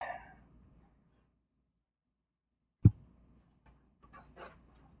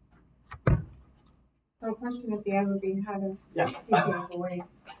the question at the end would be how to avoid.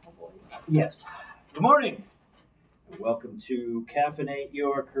 Yes. Good morning. Welcome to Caffeinate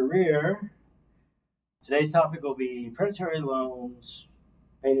Your Career. Today's topic will be predatory loans,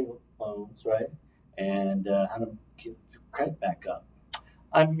 payday loans, right? And how to get your credit back up.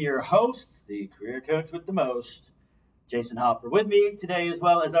 I'm your host, the career coach with the most, Jason Hopper. With me today, as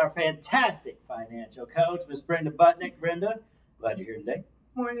well as our fantastic financial coach, Miss Brenda Butnick. Brenda, glad you're here today.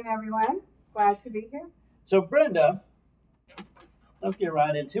 Morning, everyone. Glad to be here. So, Brenda, let's get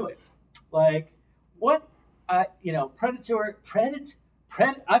right into it. Like, what, predatory.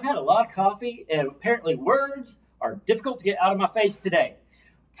 I've had a lot of coffee, and apparently words are difficult to get out of my face today.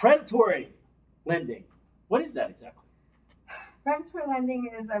 Predatory lending. What is that exactly? Predatory lending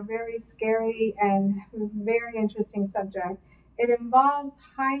is a very scary and very interesting subject. It involves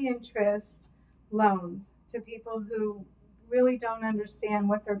high-interest loans to people who really don't understand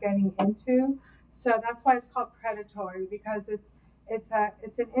what they're getting into. So that's why it's called predatory, because it's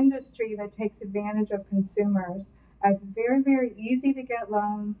an industry that takes advantage of consumers at very, very easy to get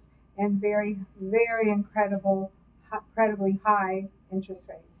loans and very, very incredibly high interest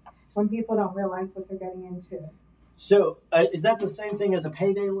rates when people don't realize what they're getting into. So is that the same thing as a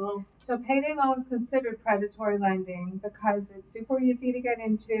payday loan? So payday loan is considered predatory lending because it's super easy to get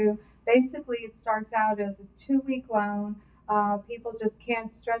into. Basically, it starts out as a 2-week loan. People just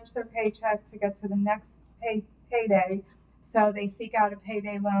can't stretch their paycheck to get to the next payday. So they seek out a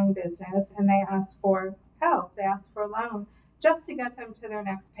payday loan business and they ask for help. They ask for a loan just to get them to their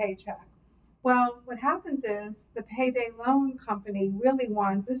next paycheck. Well, what happens is the payday loan company really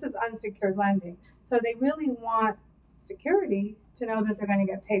wants, this is unsecured lending, so they really want security to know that they're going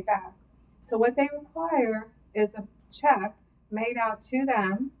to get paid back. So what they require is a check made out to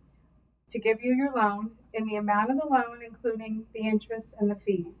them to give you your loan in the amount of the loan, including the interest and the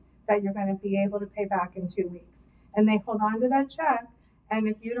fees that you're going to be able to pay back in 2 weeks. And they hold on to that check, and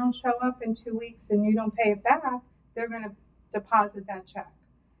if you don't show up in 2 weeks and you don't pay it back, they're going to deposit that check.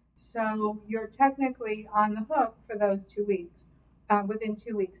 So you're technically on the hook for those 2 weeks, within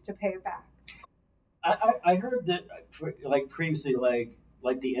 2 weeks to pay it back. I heard that previously,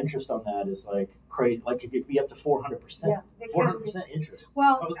 like the interest on that is like crazy. Like it could be up to 400%. Yeah, 400% interest.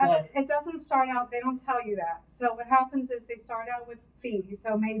 Well, it doesn't start out. They don't tell you that. So what happens is they start out with fees.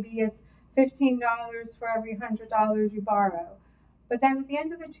 So maybe it's $15 for every $100 you borrow. But then at the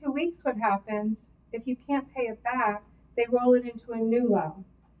end of the 2 weeks, what happens, if you can't pay it back, they roll it into a new loan.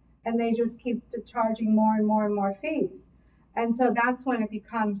 And they just keep charging more and more and more fees. And so that's when it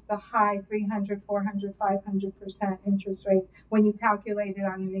becomes the high 300, 400, 500% interest rates when you calculate it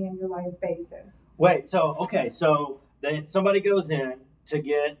on an annualized basis. Wait, so then somebody goes in to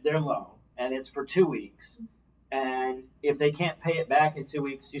get their loan, and it's for 2 weeks. And if they can't pay it back in 2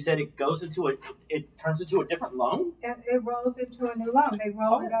 weeks, you said it turns into a different loan? It rolls into a new loan. They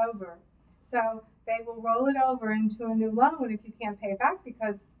roll it over. So they will roll it over into a new loan if you can't pay it back,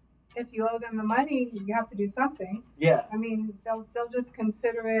 because if you owe them the money, you have to do something. Yeah. I mean, they'll just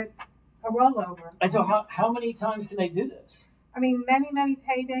consider it a rollover. And so how many times can they do this? I mean, many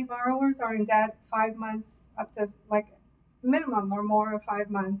payday borrowers are in debt 5 months up to like minimum or more of 5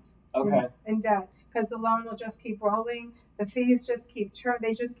 months in debt, because the loan will just keep rolling. The fees just keep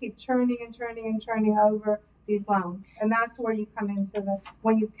they just keep churning over these loans. And that's where you come into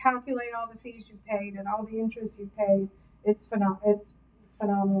when you calculate all the fees you've paid and all the interest you've paid, it's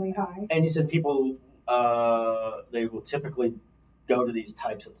phenomenally high. And you said people, they will typically go to these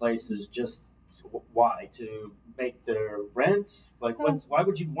types of places just why? To make their rent? Like, why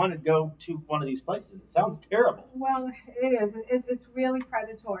would you want to go to one of these places? It sounds terrible. Well, it is. It's really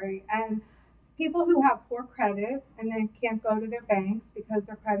predatory. And people who have poor credit and they can't go to their banks because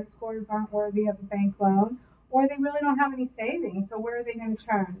their credit scores aren't worthy of a bank loan, or they really don't have any savings. So where are they going to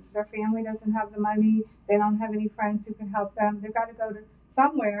turn? Their family doesn't have the money. They don't have any friends who can help them. They've got to go to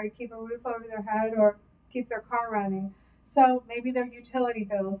somewhere to keep a roof over their head or keep their car running. So maybe their utility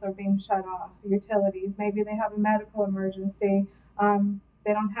bills are being shut off, utilities. Maybe they have a medical emergency.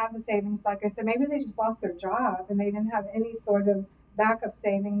 They don't have the savings, like I said. Maybe they just lost their job and they didn't have any sort of backup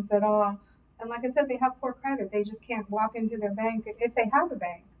savings at all. And like I said, they have poor credit. They just can't walk into their bank, if they have a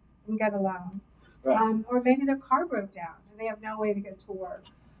bank, and get a loan. Right. Or maybe their car broke down and they have no way to get to work.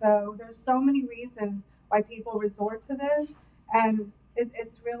 So there's so many reasons why people resort to this, and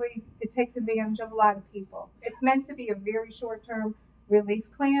it takes advantage of a lot of people. It's meant to be a very short-term relief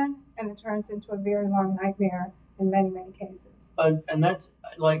plan, and it turns into a very long nightmare in many cases. And that's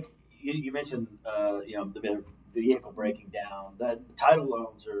like you mentioned, the vehicle breaking down. That title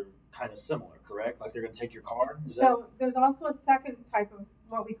loans are kind of similar, correct? Like they're going to take your car? So there's also a second type of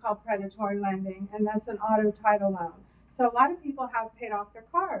what we call predatory lending, and that's an auto title loan. So a lot of people have paid off their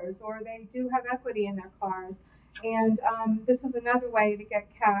cars, or they do have equity in their cars. And this is another way to get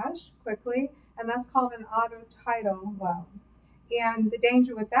cash quickly, and that's called an auto title loan. And the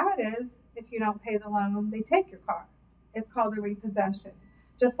danger with that is if you don't pay the loan, they take your car. It's called a repossession.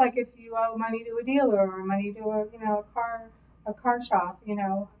 Just like if you owe money to a dealer or money to a car shop,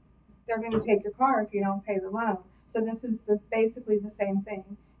 they're going to take your car if you don't pay the loan. So this is basically the same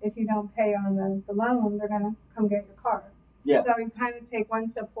thing. If you don't pay on the loan, they're going to come get your car. Yeah. So you kind of take one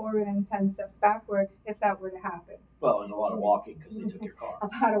step forward and 10 steps backward if that were to happen. Well, and a lot of walking because they took your car. A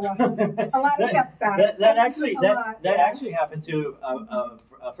lot of walking. A lot of steps back. That actually happened to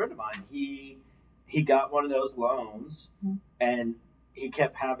a friend of mine. He got one of those loans, mm-hmm. and he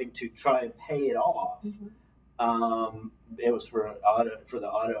kept having to try and pay it off. Mm-hmm. It was for the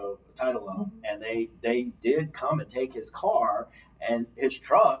auto title loan, mm-hmm. and they did come and take his car and his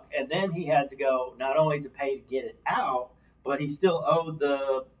truck, and then he had to go not only to pay to get it out, but he still owed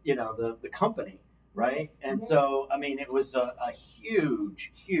the company, right? And yeah. so I mean, it was a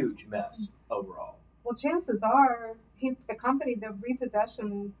huge mess overall. Well, chances are the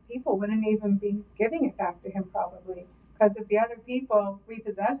repossession people wouldn't even be giving it back to him probably, because if the other people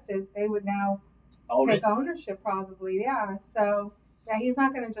repossessed it, they would now take ownership probably. Yeah. So yeah, he's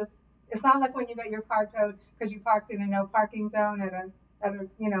not going to just. It's not like when you get your car towed because you parked in a no parking zone at a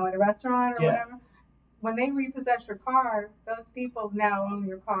restaurant or whatever. When they repossess your car, those people now own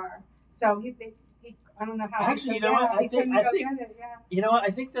your car. So he I don't know how. Actually, I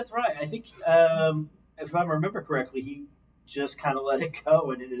think that's right. I think if I remember correctly, he just kind of let it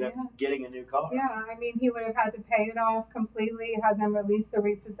go and ended up getting a new car. Yeah, I mean, he would have had to pay it off completely, had them release the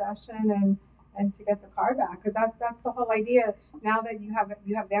repossession, and to get the car back, because that's the whole idea. Now that you have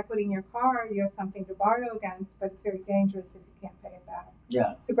equity in your car, you have something to borrow against, but it's very dangerous if you can't pay it back.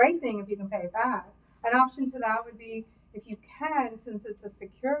 Yeah, it's a great thing if you can pay it back. An option to that would be if you can, since it's a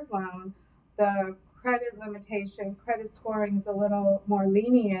secured loan, the credit scoring is a little more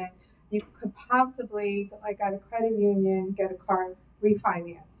lenient. You could possibly, like at a credit union, get a car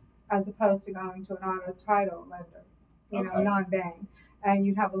refinance as opposed to going to an auto title lender, non-bank. And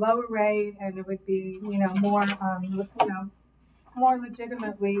you'd have a lower rate, and it would be, more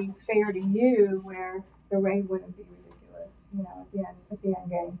legitimately fair to you, where the rate wouldn't be ridiculous, at the end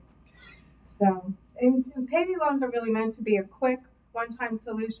game. So, and payday loans are really meant to be a quick, one-time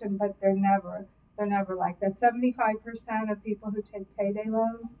solution, but they're never like that. 75% of people who take payday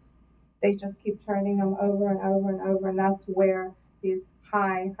loans, they just keep turning them over and over and over, and that's where these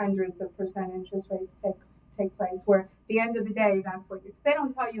high hundreds of percent interest rates take place. Where at the end of the day, that's what they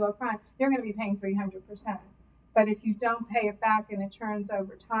don't tell you up front. You're going to be paying 300%, but if you don't pay it back and it turns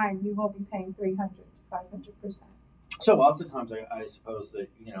over time, you will be paying 300 to 500%. So oftentimes, I suppose that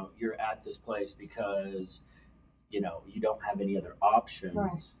you're at this place because you don't have any other options,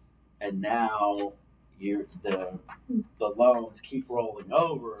 right. And now the loans keep rolling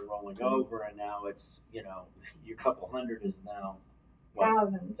over, and now it's your couple hundred is now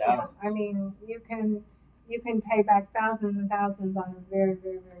thousands. Yeah. I mean, you can pay back thousands and thousands on a very,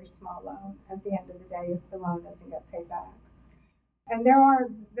 very, very small loan at the end of the day if the loan doesn't get paid back. And there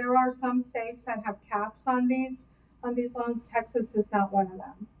are some states that have caps on these loans. Texas is not one of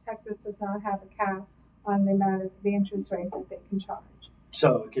them. Texas does not have a cap on the amount of the interest rate that they can charge.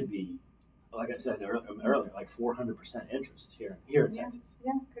 So it could be, like I said earlier, like 400% interest here in Texas.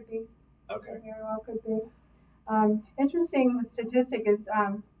 Yeah, could be. Okay. Very well could be. Interesting statistic is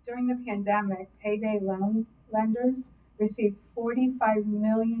during the pandemic, payday loan lenders received $45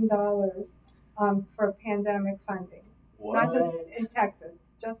 million for pandemic funding. What? Not just in Texas,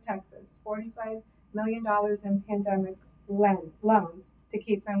 just Texas. $45 million in pandemic loans to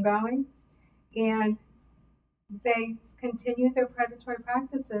keep them going. And they continued their predatory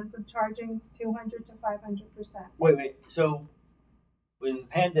practices of charging 200 to 500%. Wait. So it was the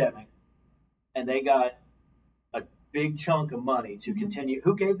pandemic, and they got a big chunk of money to continue.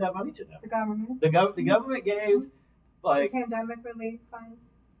 Who gave that money to them? The government. The government gave the pandemic relief funds.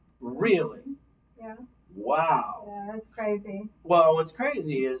 Really? Yeah. Wow. Yeah, that's crazy. Well, what's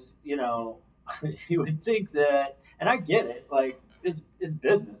crazy is you would think that, and I get it. Like it's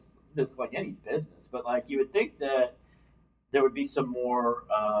business. It's like any business, but like you would think that there would be some more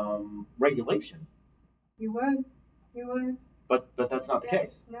regulation. You would. But that's not the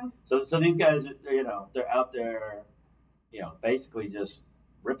case. No. So these guys, they're out there, basically just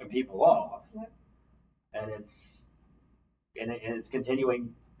ripping people off. Yep. And it's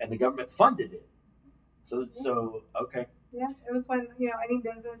continuing, and the government funded it. So okay. Yeah, it was when any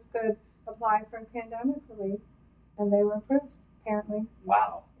business could apply for pandemic relief, and they were approved. apparently.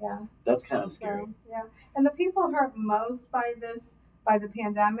 Wow. Yeah. That's kind of scary. So, yeah. And the people hurt most by the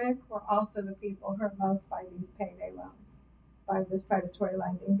pandemic, were also the people hurt most by these payday loans, by this predatory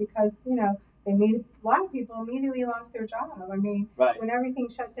lending, because, a lot of people immediately lost their job. I mean, Right. when everything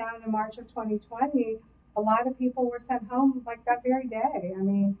shut down in March of 2020, a lot of people were sent home like that very day. I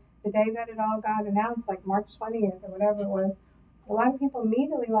mean, the day that it all got announced, like March 20th or whatever it was, a lot of people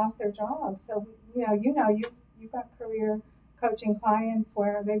immediately lost their jobs. So, you've got career coaching clients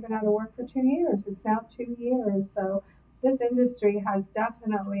where they've been out of work for 2 years. It's now 2 years. So this industry has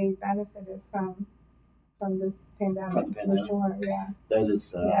definitely benefited from this pandemic, From the pandemic. for sure. Yeah. That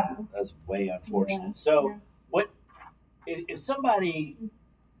is Yeah. that's way unfortunate. Yeah. So Yeah. what if somebody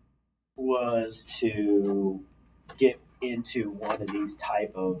was to get into one of these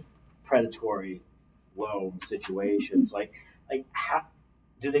type of predatory loan situations, like how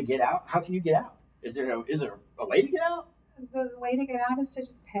do they get out? How can you get out? Is there a way to get out? The way to get out is to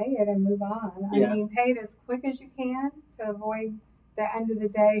just pay it and move on. Yeah. I mean, pay it as quick as you can to avoid the end of the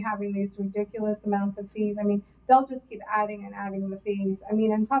day having these ridiculous amounts of fees. I mean, they'll just keep adding and adding the fees. I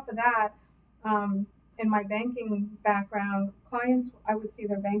mean, on top of that, in my banking background, clients, I would see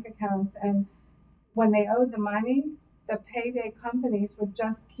their bank accounts, and when they owed the money, the payday companies would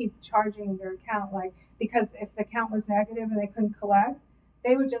just keep charging their account, like, because if the account was negative and they couldn't collect,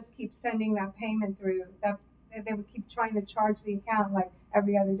 they would just keep sending that payment through. That they would keep trying to charge the account like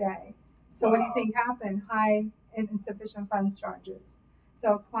every other day. So what do you think happened? High and insufficient funds charges.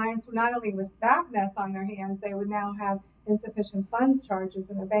 So clients, not only with that mess on their hands, they would now have insufficient funds charges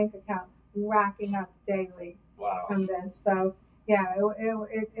in their bank account racking up daily from this. So yeah,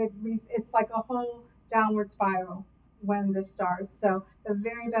 it's like a whole downward spiral when this starts. So the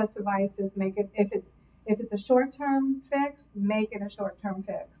very best advice is make it, if it's a short-term fix, make it a short-term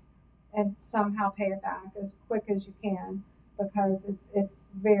fix and somehow pay it back as quick as you can, because it's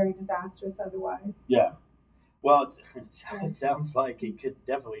very disastrous otherwise. Yeah. Well, it sounds like it could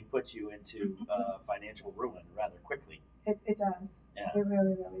definitely put you into financial ruin rather quickly. It does. Yeah. It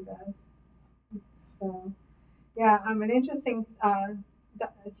really, really does. So, yeah, an interesting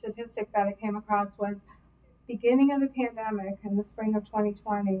statistic that I came across was beginning of the pandemic in the spring of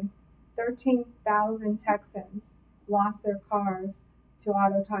 2020, 13,000 Texans lost their cars to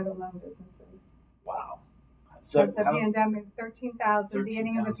auto title loan businesses. Wow. So the pandemic, 13,000,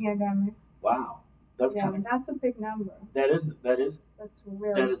 beginning of the pandemic. Wow. That's that's a big number. That's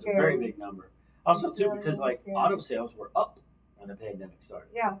really scary. A very big number. Also too, really, because really scary. Auto sales were up when the pandemic started.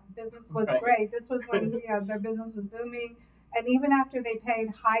 Yeah, business was great. This was when their business was booming, and even after they paid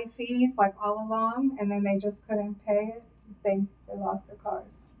high fees like all along, and then they just couldn't pay it, they lost their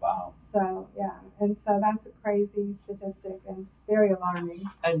cars. Wow. So yeah, and so that's a crazy statistic and very alarming.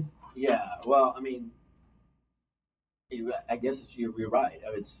 And yeah, well, I mean, I guess you're right.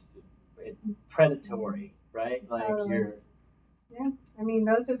 It's predatory, right? Like you're. Yeah, I mean,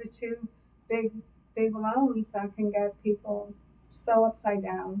 those are the two big loans that can get people so upside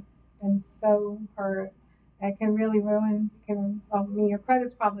down and so hurt. It can really ruin. Your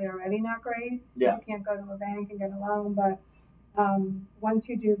credit's probably already not great. Yeah. You can't go to a bank and get a loan, but once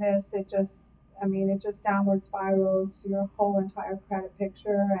you do this, it just downward spirals your whole entire credit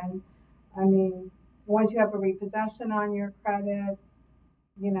picture. And I mean, once you have a repossession on your credit,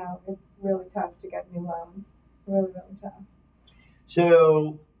 it's really tough to get new loans. Really, really tough.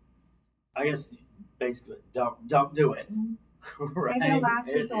 So, I guess basically, don't do it. Right? Make it a last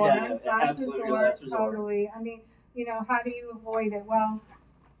resort. Last resort. Totally. I mean, how do you avoid it? Well,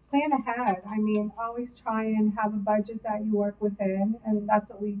 plan ahead. I mean, always try and have a budget that you work within, and that's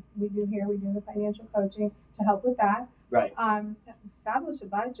what we do here. We do the financial coaching to help with that. Right. Establish a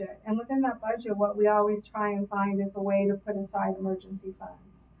budget, and within that budget, what we always try and find is a way to put aside emergency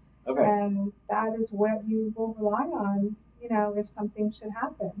funds. Okay. And that is what you will rely on, if something should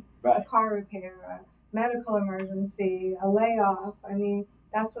happen. Right. A car repair, a medical emergency, a layoff. I mean,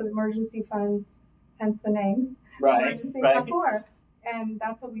 that's what emergency funds, hence the name, emergency are for. And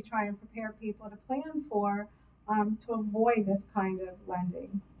that's what we try and prepare people to plan for, to avoid this kind of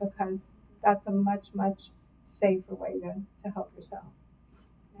lending, because that's a much, much safer way to help yourself.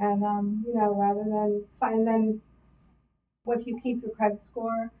 And, rather than if you keep your credit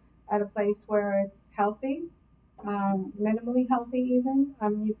score at a place where it's healthy, minimally healthy even,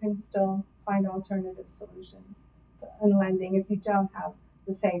 you can still find alternative solutions in lending if you don't have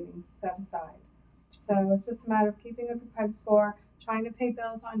the savings set aside. So it's just a matter of keeping up your credit score, trying to pay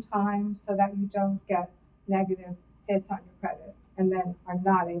bills on time so that you don't get negative hits on your credit and then are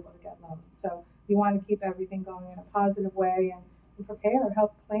not able to get loans. So you want to keep everything going in a positive way and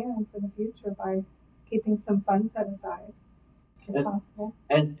help plan for the future by keeping some funds set aside. if possible.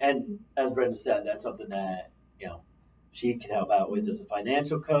 And as Brenda said, that's something that she can help out with as a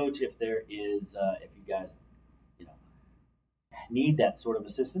financial coach. If there is, if you guys need that sort of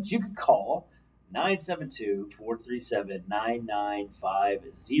assistance, you can call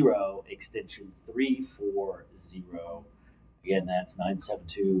 972-437-9950 extension 340. Again, that's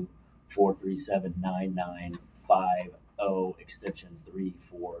 972-437-9950 extension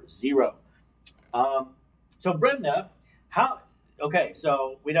 340. So Brenda, okay,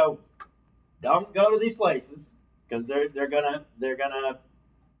 so we know don't go to these places because they're gonna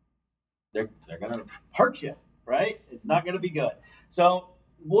hurt you, right? It's not gonna be good. So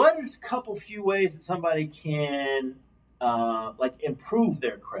what is a couple few ways that somebody can improve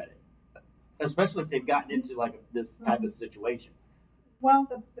their credit, especially if they've gotten into this type of situation? Well,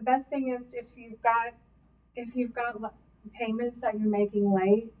 the best thing is if you've got payments that you're making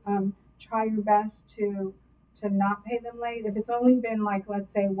late, try your best to not pay them late. If it's only been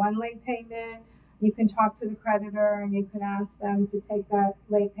let's say one late payment, you can talk to the creditor and you can ask them to take that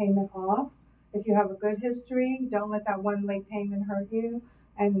late payment off. If you have a good history, don't let that one late payment hurt you.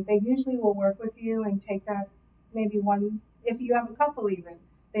 And they usually will work with you and take that maybe one, if you have a couple even,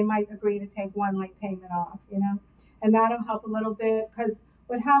 they might agree to take one late payment off, and that'll help a little bit, because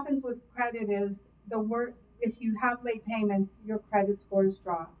what happens with credit is if you have late payments, your credit scores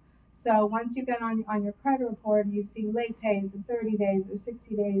drop. So once you get on your credit report, you see late pays of 30 days or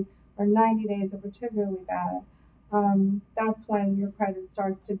 60 days or 90 days are particularly bad. That's when your credit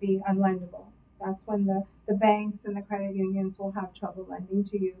starts to be unlendable. That's when the banks and the credit unions will have trouble lending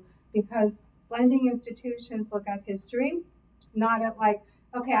to you, because lending institutions look at history, not at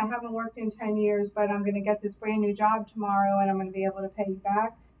okay, I haven't worked in 10 years, but I'm going to get this brand new job tomorrow and I'm going to be able to pay you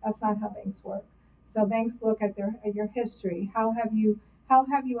back. That's not how banks work. So banks look at your history. How have you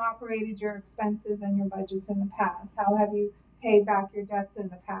operated your expenses and your budgets in the past? How have you paid back your debts in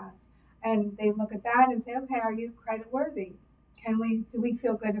the past? And they look at that and say, okay, are you credit worthy? Do we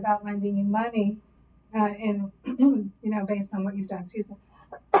feel good about lending you money, based on what you've done? Excuse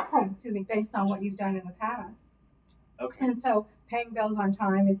me, based on what you've done in the past. Okay. And so paying bills on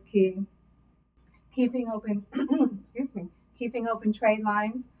time is key. Keeping open, keeping open trade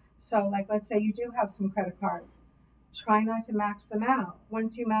lines. So let's say you do have some credit cards. Try not to max them out.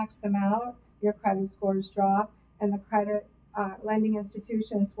 Once you max them out, your credit scores drop, and the credit lending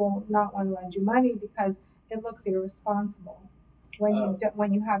institutions will not want to lend you money because it looks irresponsible when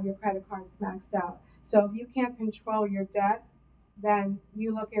you have your credit cards maxed out. So if you can't control your debt, then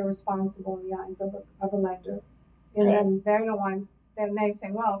you look irresponsible in the eyes of a lender. And then they're the one. Then they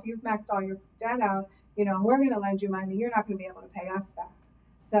say, well, if you've maxed all your debt out, we're going to lend you money. You're not going to be able to pay us back.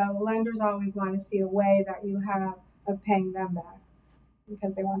 So lenders always want to see a way that you have of paying them back,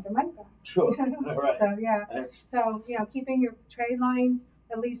 because they want their money back. Sure. Right. So yeah. So keeping your trade lines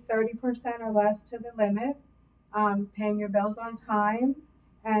at least 30% or less to the limit, paying your bills on time,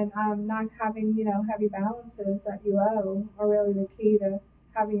 and not having heavy balances that you owe are really the key to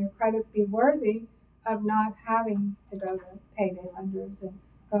having your credit be worthy of not having to go to payday lenders and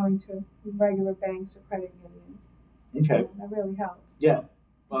going to regular banks or credit unions. Okay. So that really helps. Yeah.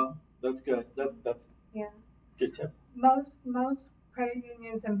 Well, that's good. That's good tip. Most credit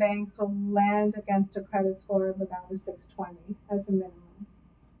unions and banks will lend against a credit score of about a 620 as a minimum.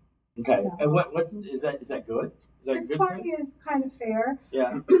 Okay. So, And what's is that good? Is that 620 good? is kind of fair.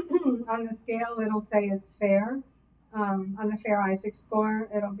 Yeah. On the scale, it'll say it's fair. On the Fair Isaac score,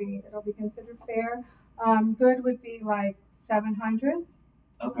 it'll be considered fair. Good would be like 700s.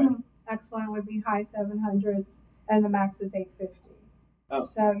 Okay. Excellent would be high 700s, and the max is 850. Oh.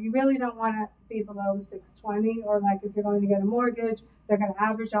 So you really don't want to be below 620, or if you're going to get a mortgage, they're going to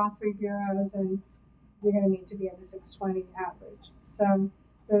average all three bureaus, and you're going to need to be at a 620 average. So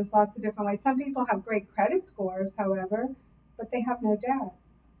there's lots of different ways. Some people have great credit scores, however, but they have no debt.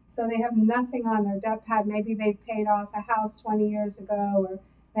 So they have nothing on their debt pad. Maybe they paid off a house 20 years ago, or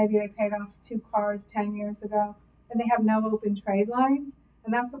maybe they paid off 2 cars 10 years ago, and they have no open trade lines.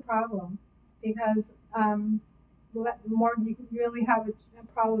 And that's a problem, because you really have a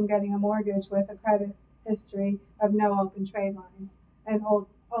problem getting a mortgage with a credit history of no open trade lines and old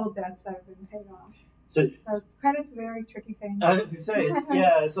debts that have been paid off. So credit's a very tricky thing. I was gonna say,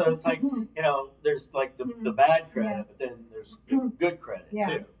 so it's there's the bad credit, but then there's good credit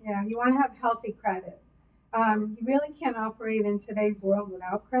too. Yeah, you want to have healthy credit. You really can't operate in today's world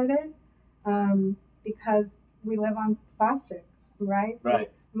without credit, because we live on plastic, right? Right.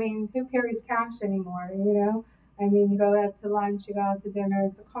 I mean, who carries cash anymore, I mean, you go out to lunch, you go out to dinner,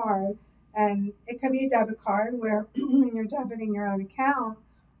 it's a card. And it could be a debit card where you're debiting your own account.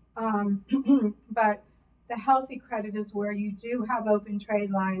 But the healthy credit is where you do have open trade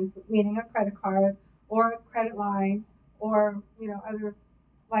lines, meaning a credit card or a credit line or, other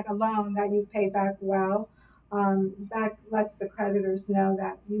like a loan that you've paid back well. That lets the creditors know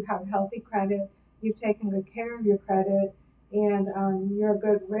that you have healthy credit, you've taken good care of your credit, and you're a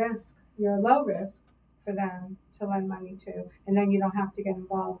good risk, you're a low risk for them to lend money to, and then you don't have to get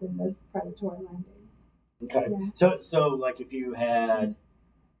involved in this predatory lending. Okay. Yeah. So like if you had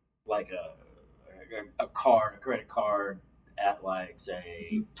like a credit card at like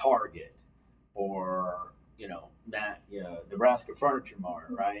say Target or Nebraska Furniture Mart,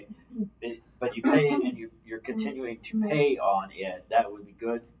 right? But you pay and you're continuing to pay on it. That would be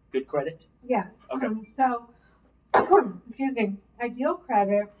good credit. Yes. Okay. So, excuse me. Ideal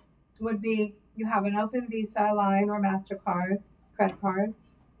credit would be you have an open Visa line or MasterCard credit card.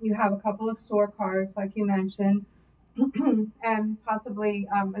 You have a couple of store cards, like you mentioned, and possibly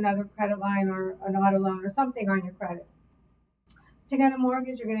another credit line or an auto loan or something on your credit. To get a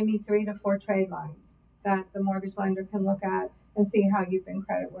mortgage, you're going to need 3 to 4 trade lines that the mortgage lender can look at and see how you've been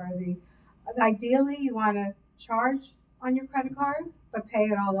creditworthy. Ideally, you want to charge on your credit cards, but pay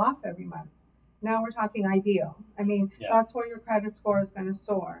it all off every month. Now we're talking ideal. I mean, that's where your credit score is going to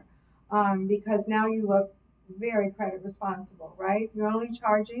soar because now you look very credit responsible, right? You're only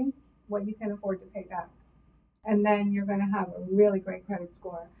charging what you can afford to pay back. And then you're going to have a really great credit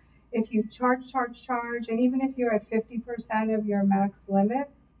score. If you charge, and even if you're at 50% of your max limit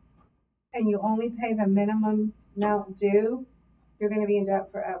and you only pay the minimum amount due, you're going to be in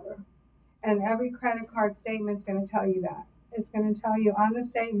debt forever. And every credit card statement is going to tell you that. It's going to tell you on the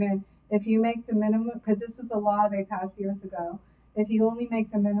statement, if you make the minimum, because this is a law they passed years ago, if you only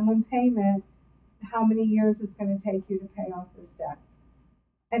make the minimum payment, how many years it's going to take you to pay off this debt.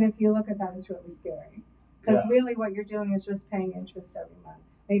 And if you look at that, it's really scary. Because really what you're doing is just paying interest every month.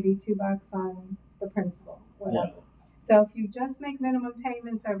 Maybe $2 on the principal, whatever. Yeah. So if you just make minimum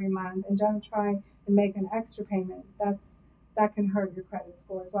payments every month and don't try and make an extra payment, that can hurt your credit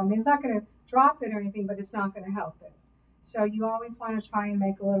score as well. I mean, it's not going to drop it or anything, but it's not going to help it. So you always want to try and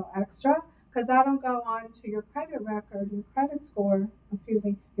make a little extra because that'll go on to your credit record, your credit score,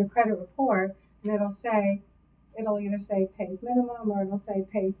 your credit report, and it'll either say pays minimum or it'll say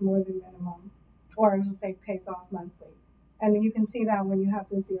pays more than minimum, or it'll say pays off monthly. And you can see that when you have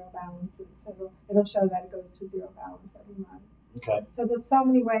the zero balances. So it'll show that it goes to zero balance every month. Okay. So there's so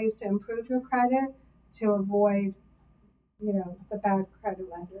many ways to improve your credit to avoid, the bad credit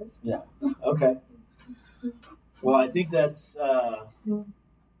lenders. Yeah. Okay. Well, I think that's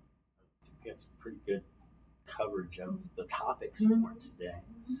pretty good coverage of the topics for today.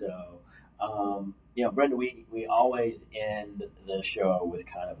 So, Brenda, we always end the show with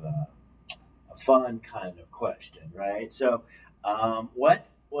kind of a fun kind of question, right? So, what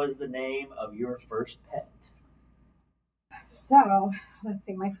was the name of your first pet? So, let's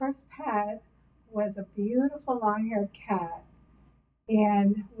see. My first pet was a beautiful long-haired cat,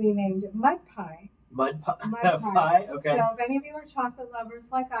 and we named it Mud Pie. Mud Pie? Okay. So, if any of you are chocolate lovers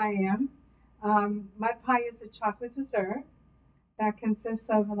like I am, Mud Pie is a chocolate dessert that consists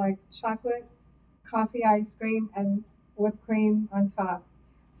of like chocolate, coffee ice cream, and whipped cream on top.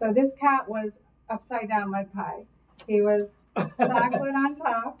 So this cat was upside down Mud Pie. He was chocolate on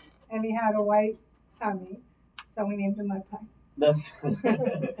top, and he had a white tummy. So we named him Mud Pie. That's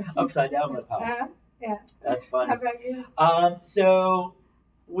upside down Mud Pie. Yeah. That's funny. How about you? So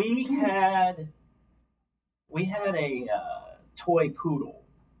we had a toy poodle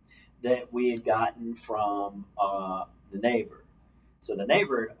that we had gotten from the neighbor. So the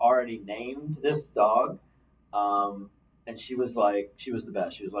neighbor had already named this dog. And she was the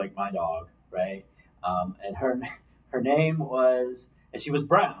best. She was like my dog, right? And her name was, and she was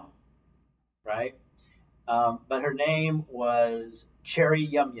brown, right? But her name was Cherry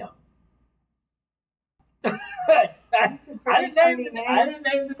Yum Yum. I didn't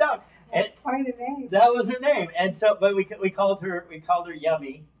name the dog. That's quite a name. That was her name, and so, but we called her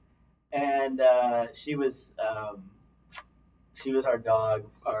Yummy, and she was our dog,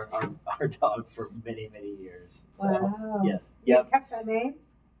 our dog for many years. So, wow. Yes. You kept that name?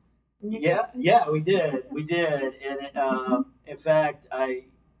 Yeah, we did, and in fact, I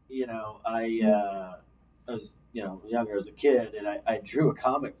was younger as a kid, and I drew a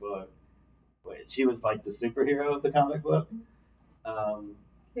comic book. She was like the superhero of the comic book. And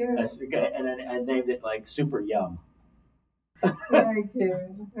then I named it like Super Yum. Very cute.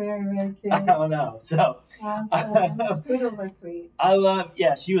 Very cute. I don't know. So awesome. Poodles are sweet.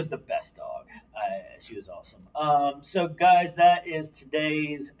 She was the best dog. She was awesome. So guys, that is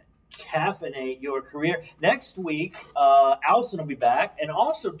today's Caffeinate Your Career. Next week, Allison will be back. And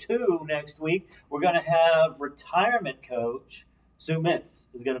also, too, next week, we're going to have retirement coach Sue Mintz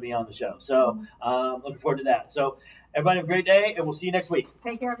is going to be on the show. So looking forward to that. So everybody have a great day, and we'll see you next week.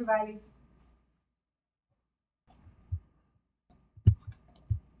 Take care, everybody.